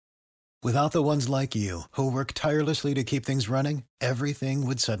Without the ones like you, who work tirelessly to keep things running, everything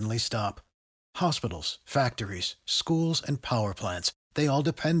would suddenly stop. Hospitals, factories, schools, and power plants, they all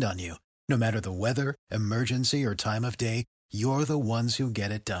depend on you. No matter the weather, emergency, or time of day, you're the ones who get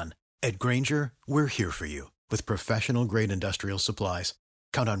it done. At Grainger, we're here for you with professional-grade industrial supplies.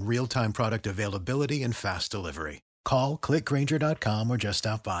 Count on real-time product availability and fast delivery. Call, clickgrainger.com, or just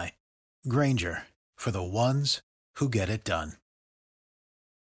stop by. Grainger, for the ones who get it done.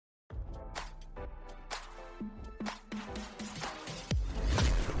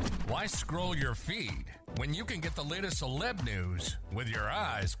 Why scroll your feed when you can get the latest celeb news with your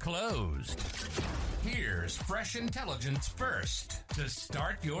eyes closed? Here's fresh intelligence first to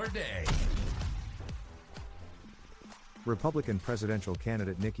start your day. Republican presidential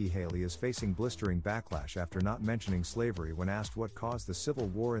candidate Nikki Haley is facing blistering backlash after not mentioning slavery when asked what caused the Civil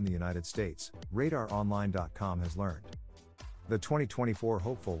War in the United States, RadarOnline.com has learned. The 2024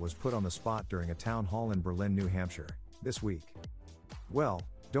 hopeful was put on the spot during a town hall in Berlin, New Hampshire, this week. "Well,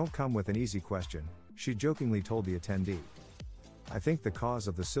 don't come with an easy question," she jokingly told the attendee. "I think the cause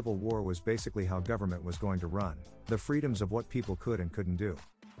of the Civil War was basically how government was going to run, the freedoms of what people could and couldn't do.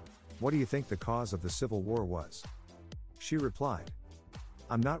 What do you think the cause of the Civil War was?" She replied.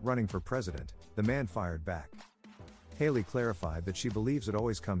 "I'm not running for president," the man fired back. Haley clarified that she believes it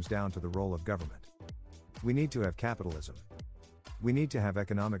always comes down to the role of government. "We need to have capitalism. We need to have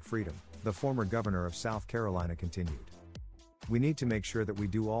economic freedom," the former governor of South Carolina continued. "We need to make sure that we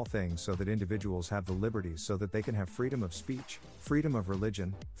do all things so that individuals have the liberties so that they can have freedom of speech, freedom of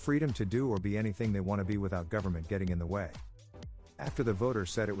religion, freedom to do or be anything they want to be without government getting in the way." After the voter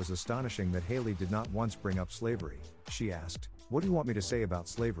said it was astonishing that Haley did not once bring up slavery, she asked, "What do you want me to say about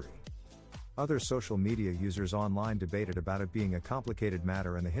slavery?" Other social media users online debated about it being a complicated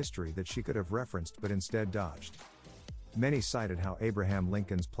matter and the history that she could have referenced but instead dodged. Many cited how Abraham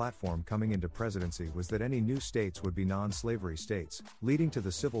Lincoln's platform coming into presidency was that any new states would be non-slavery states, leading to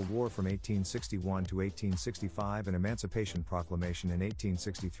the Civil War from 1861 to 1865 and Emancipation Proclamation in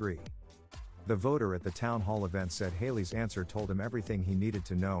 1863. The voter at the town hall event said Haley's answer told him everything he needed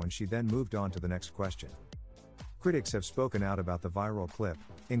to know, and she then moved on to the next question. Critics have spoken out about the viral clip,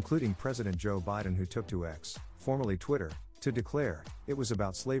 including President Joe Biden, who took to X, formerly Twitter, to declare it was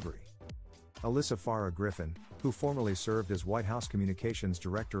about slavery. Alyssa Farah Griffin, who formerly served as White House Communications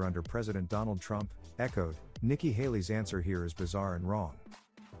Director under President Donald Trump, echoed, "Nikki Haley's answer here is bizarre and wrong.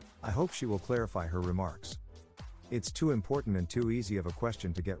 I hope she will clarify her remarks. It's too important and too easy of a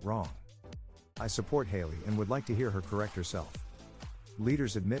question to get wrong. I support Haley and would like to hear her correct herself.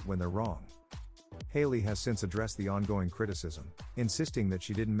 Leaders admit when they're wrong." Haley has since addressed the ongoing criticism, insisting that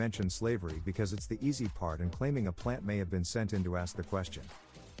she didn't mention slavery because it's the easy part and claiming a plant may have been sent in to ask the question.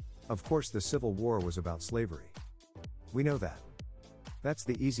 "Of course the Civil War was about slavery. We know that. That's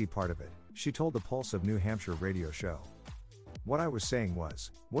the easy part of it," she told the Pulse of New Hampshire radio show. "What I was saying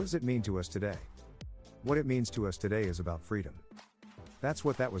was, what does it mean to us today? What it means to us today is about freedom. That's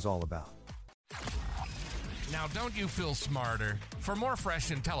what that was all about." Now, don't you feel smarter? For more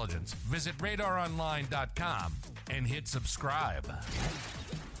fresh intelligence, visit RadarOnline.com and hit subscribe.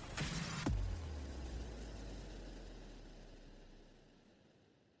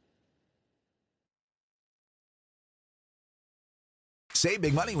 Save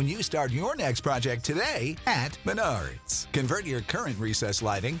big money when you start your next project today at Menards. Convert your current recessed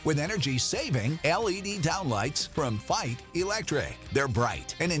lighting with energy-saving LED downlights from Cite Electric. They're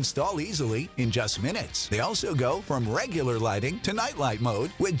bright and install easily in just minutes. They also go from regular lighting to nightlight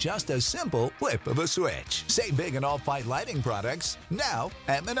mode with just a simple flip of a switch. Save big on all Cite lighting products now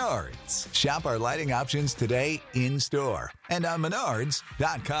at Menards. Shop our lighting options today in store and on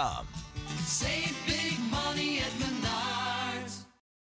Menards.com. Save big money at